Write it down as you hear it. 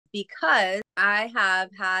because I have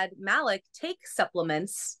had Malik take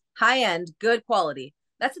supplements, high end, good quality.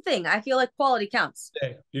 That's the thing. I feel like quality counts.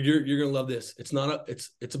 Hey, you're gonna love this. It's not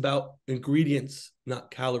it's about ingredients,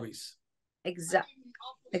 not calories.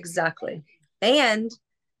 Exactly. And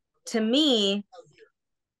to me,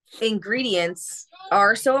 ingredients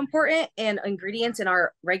are so important, and ingredients in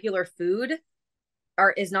our regular food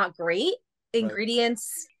is not great.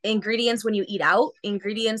 Ingredients when you eat out,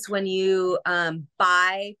 ingredients when you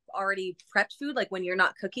buy already prepped food, like when you're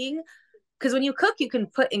not cooking, because when you cook you can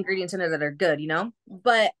put ingredients in it that are good, you know,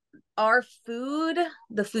 but our food,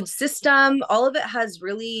 the food system, all of it has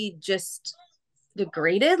really just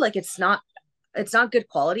degraded. Like it's not good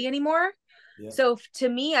quality anymore. Yeah. So to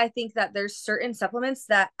me, I think that there's certain supplements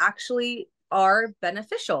that actually are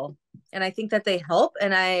beneficial, and I think that they help,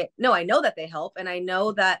 and I know that they help, and I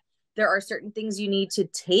know that there are certain things you need to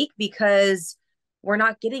take because we're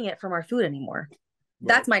not getting it from our food anymore. Right.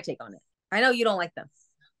 That's my take on it. I know you don't like them.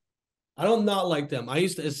 I don't not like them. I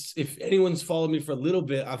used to, if anyone's followed me for a little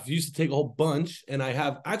bit, I've used to take a whole bunch, and I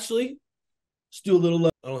have actually, let's do a little, I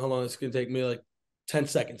don't know how long it's going to take me, like 10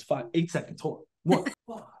 seconds, 8 seconds. Hold on.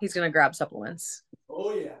 He's going to grab supplements.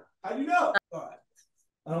 Oh yeah. How do you know? All right.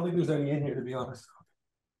 I don't think there's any in here, to be honest.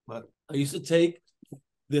 But I used to take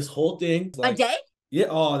this whole thing. Like, a day? Yeah.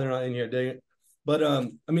 Oh, they're not in here. Dang it. But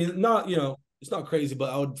I mean, not, you know, it's not crazy, but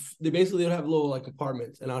they would have little like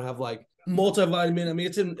compartments, and I would have like multivitamin. I mean,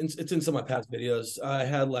 it's in some of my past videos. I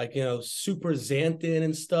had like, you know, super xanthan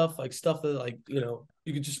and stuff that like, you know,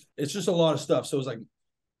 it's just a lot of stuff. So it was like,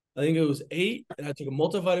 I think it was 8, and I took a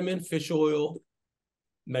multivitamin, fish oil,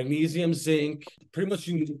 magnesium, zinc, pretty much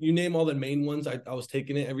you name all the main ones. I was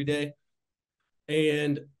taking it every day,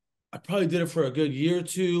 and I probably did it for a good year or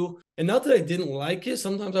two. And not that I didn't like it,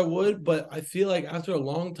 sometimes I would, but I feel like after a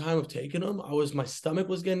long time of taking them, my stomach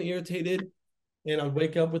was getting irritated, and I'd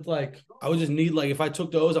wake up with like, I would just need, like, if I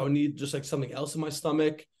took those, I would need just like something else in my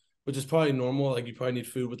stomach, which is probably normal. Like you probably need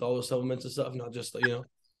food with all those supplements and stuff, not just, you know,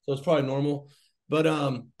 so it's probably normal. But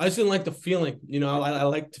I just didn't like the feeling, you know, I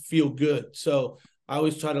like to feel good. So I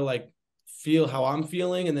always try to like feel how I'm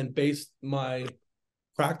feeling, and then base my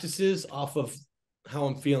practices off of how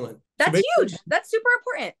I'm feeling. That's huge. That's super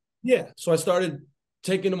important. Yeah. So I started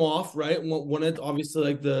taking them off, right? When it obviously,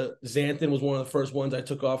 like the xanthan was one of the first ones I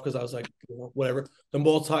took off because I was like, you know, whatever. The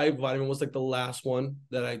multivitamin was like the last one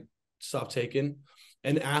that I stopped taking.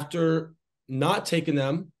 And after not taking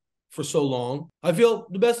them for so long, I feel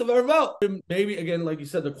the best I've ever felt. Maybe again, like you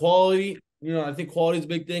said, the quality, you know, I think quality is a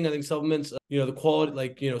big thing. I think supplements, you know, the quality,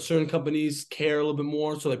 like, you know, certain companies care a little bit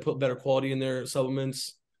more, so they put better quality in their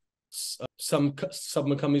supplements. Some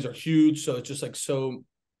supplement companies are huge, so it's just like so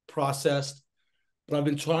processed. But I've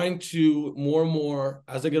been trying to more and more,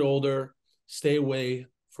 as I get older, stay away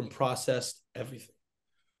from processed everything.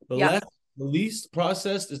 The least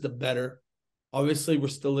processed is the better. Obviously,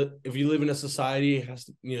 if you live in a society, it has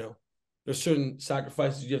to, you know, there's certain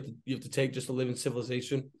sacrifices you have to take just to live in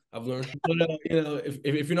civilization, I've learned. But you know,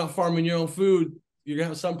 if you're not farming your own food, you're gonna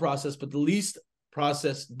have some process, but the least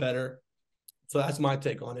processed, better. So that's my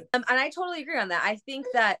take on it. And I totally agree on that. I think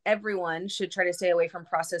that everyone should try to stay away from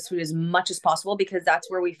processed food as much as possible, because that's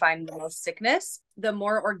where we find the most sickness. The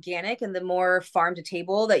more organic and the more farm to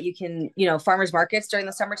table that you can, you know, farmers markets during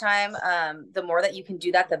the summertime, the more that you can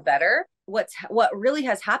do that, the better. What really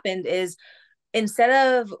has happened is,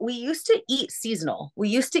 we used to eat seasonal. We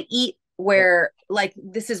used to eat where, like,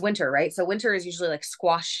 this is winter, right? So winter is usually like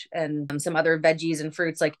squash and some other veggies and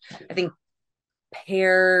fruits, like I think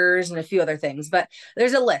pears and a few other things, but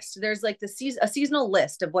there's a list. There's like a seasonal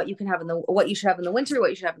list of what you can have what you should have in the winter, what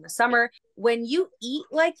you should have in the summer. When you eat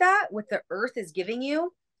like that, what the earth is giving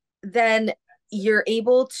you, then you're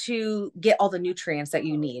able to get all the nutrients that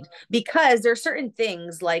you need, because there's certain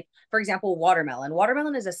things like, for example,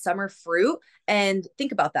 watermelon is a summer fruit, and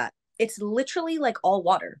think about that. It's literally like all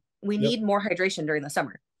water. We need more hydration during the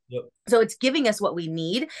summer. Yep. So it's giving us what we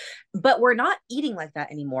need, but we're not eating like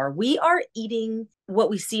that anymore. We are eating what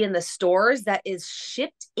we see in the stores that is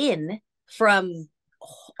shipped in from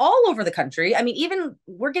all over the country. I mean, even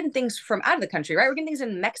we're getting things from out of the country, right? We're getting things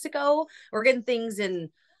in Mexico. We're getting things in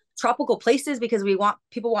tropical places because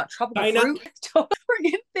people want tropical fruit. We're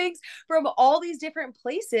getting things from all these different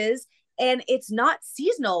places, and it's not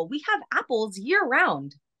seasonal. We have apples year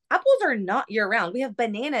round. Apples are not year round. We have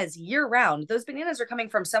bananas year round. Those bananas are coming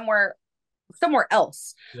from somewhere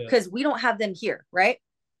else, because we don't have them here, right?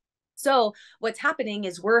 So what's happening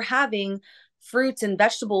is we're having fruits and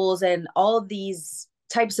vegetables and all of these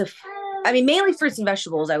types of, I mean, mainly fruits and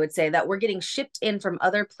vegetables, I would say, that we're getting shipped in from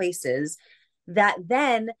other places that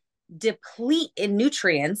then deplete in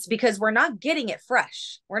nutrients because we're not getting it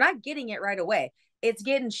fresh. We're not getting it right away. It's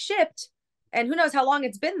getting shipped, and who knows how long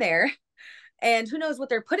it's been there, and who knows what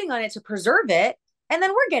they're putting on it to preserve it, and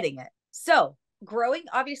then we're getting it. So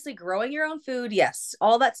obviously growing your own food, yes,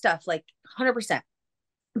 all that stuff, like 100%.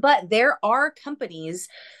 But there are companies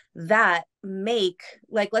that make,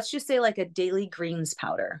 like, let's just say like a daily greens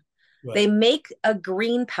powder. Right. They make a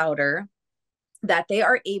green powder that they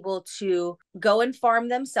are able to go and farm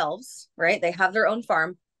themselves, right? They have their own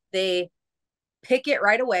farm. They pick it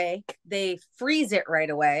right away. They freeze it right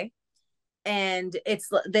away. And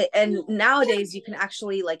and nowadays you can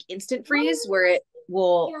actually like instant freeze where it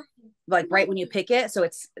will, like, right when you pick it, so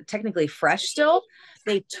it's technically fresh still.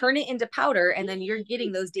 They turn it into powder, and then you're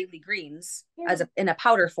getting those daily greens in a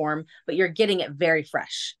powder form, but you're getting it very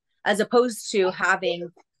fresh, as opposed to having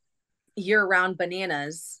year-round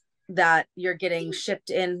bananas that you're getting shipped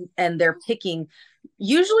in and they're picking.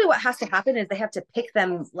 Usually what has to happen is they have to pick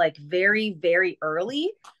them like very, very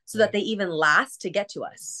early so that they even last to get to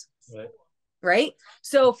us. Right.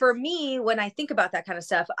 So for me, when I think about that kind of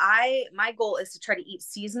stuff, my goal is to try to eat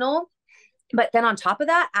seasonal, but then on top of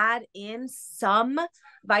that, add in some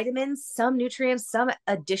vitamins, some nutrients, some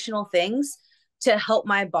additional things to help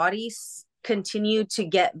my body continue to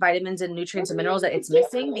get vitamins and nutrients and minerals that it's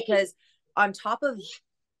missing. Because on top of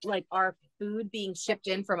like our food being shipped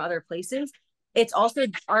in from other places, it's also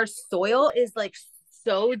our soil is like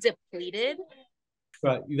so depleted.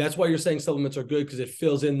 Right. That's why you're saying supplements are good, because it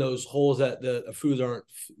fills in those holes that the foods aren't.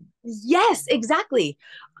 Yes, exactly.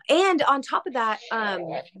 And on top of that,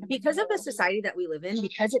 because of the society that we live in,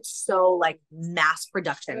 because it's so like mass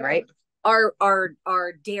production, right? Our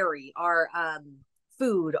dairy, our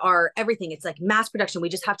food, our everything, it's like mass production. We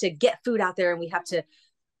just have to get food out there and we have to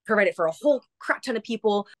provide it for a whole crap ton of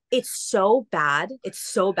people. It's so bad. It's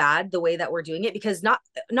so bad the way that we're doing it, because not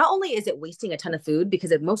only is it wasting a ton of food,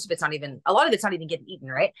 because most of it's not even, a lot of it's not even getting eaten,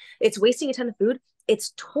 right? It's wasting a ton of food.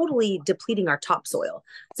 It's totally depleting our topsoil.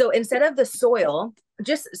 So instead of the soil,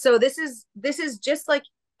 this is just like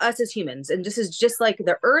us as humans, and this is just like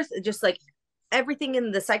the earth, just like everything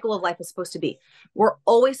in the cycle of life is supposed to be. We're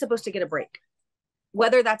always supposed to get a break.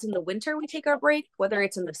 Whether that's in the winter, we take our break, whether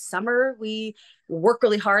it's in the summer, we work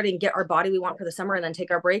really hard and get our body we want for the summer and then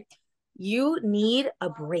take our break. You need a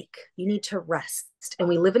break. You need to rest. And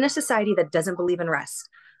we live in a society that doesn't believe in rest,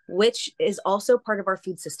 which is also part of our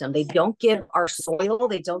food system. They don't give our soil,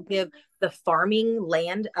 they don't give the farming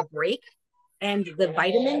land a break. And the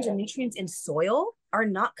vitamins and nutrients in soil are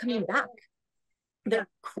not coming back.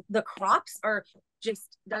 The crops are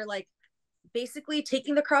they're like basically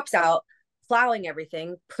taking the crops out, plowing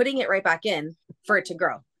everything, putting it right back in for it to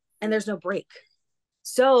grow. And there's no break.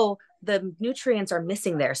 So the nutrients are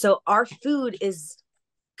missing there. So our food is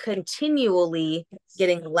continually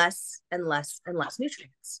getting less and less and less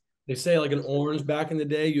nutrients. They say like an orange back in the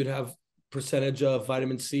day, you'd have percentage of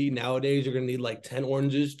vitamin C. Nowadays, you're going to need like 10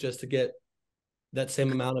 oranges just to get that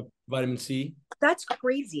same amount of vitamin C. That's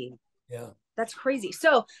crazy. Yeah. That's crazy.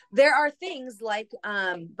 So there are things like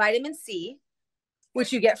vitamin C,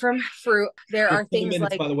 which you get from fruit. There are things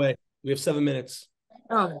like, by the way, we have 7 minutes.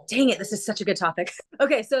 Oh, dang it. This is such a good topic.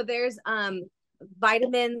 Okay. So there's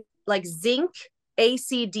vitamin like zinc, A,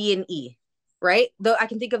 C, D, and E, right? Though I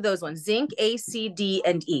can think of those ones: zinc, A, C, D,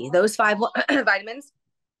 and E. Those 5 vitamins,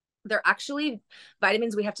 they're actually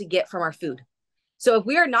vitamins we have to get from our food. So if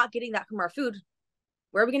we are not getting that from our food,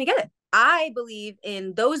 where are we going to get it? I believe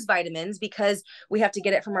in those vitamins because we have to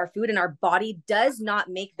get it from our food, and our body does not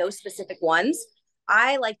make those specific ones.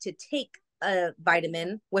 I like to take a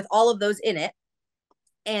vitamin with all of those in it,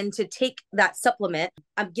 and to take that supplement,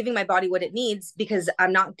 I'm giving my body what it needs because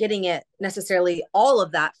I'm not getting it necessarily all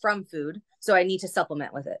of that from food. So I need to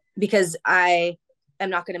supplement with it because I am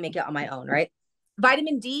not going to make it on my own, right?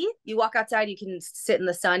 Vitamin D, you walk outside, you can sit in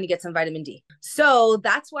the sun, you get some vitamin D. So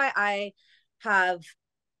that's why I have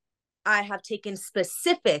taken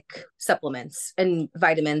specific supplements and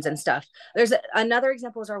vitamins and stuff. There's another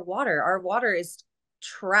example is our water. Our water is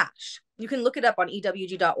trash. You can look it up on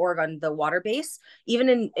ewg.org on the water base. Even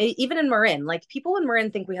in Marin, like people in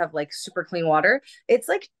Marin think we have like super clean water. It's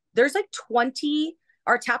like there's like 20.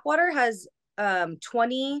 Our tap water has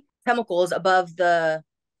 20 chemicals above the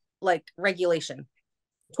like regulation.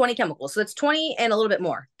 20 chemicals. So it's 20 and a little bit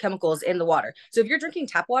more chemicals in the water. So if you're drinking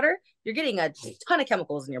tap water, you're getting a ton of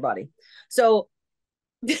chemicals in your body. So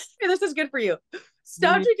this is good for you.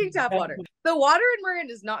 Stop drinking tap water. The water in Marin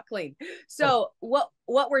is not clean. So what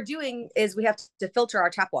we're doing is we have to filter our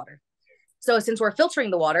tap water. So since we're filtering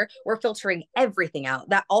the water, we're filtering everything out.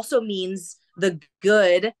 That also means the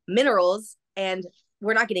good minerals, and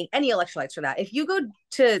we're not getting any electrolytes for that. If you go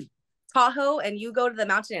to Tahoe and you go to the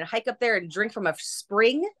mountain and hike up there and drink from a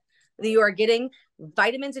spring, you are getting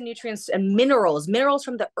vitamins and nutrients and minerals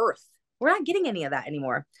from the earth. We're not getting any of that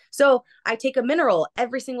anymore. So I take a mineral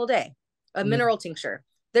every single day, a mineral tincture.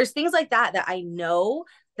 There's things like that that I know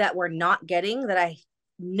that we're not getting, that I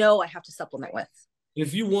know I have to supplement with.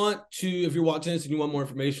 If you're watching this and you want more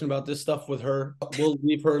information about this stuff with her, we'll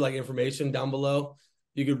leave her like information down below.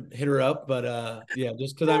 You could hit her up, but yeah,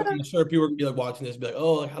 just because I'm sure people are gonna be like watching this, be like,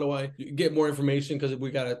 oh, like, how do I get more information? Because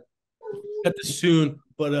we gotta cut this soon.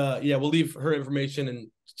 But yeah, we'll leave her information and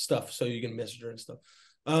stuff so you can message her and stuff.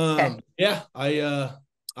 Okay. Yeah, I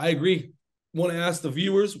agree. Want to ask the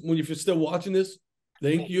viewers, if you're still watching this,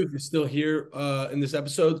 thank you. If you're still here in this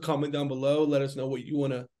episode, comment down below. Let us know what you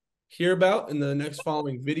want to hear about in the next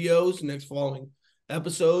following videos, next following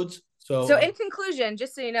episodes. So in conclusion,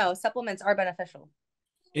 just so you know, supplements are beneficial.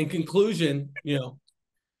 In conclusion,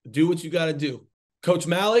 do what you got to do. Coach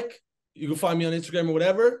Malik, you can find me on Instagram or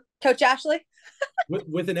whatever. Coach Ashley.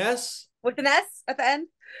 with an S. With an S at the end.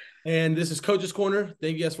 And this is Coach's Corner.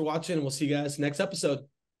 Thank you guys for watching, and we'll see you guys next episode.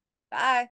 Bye.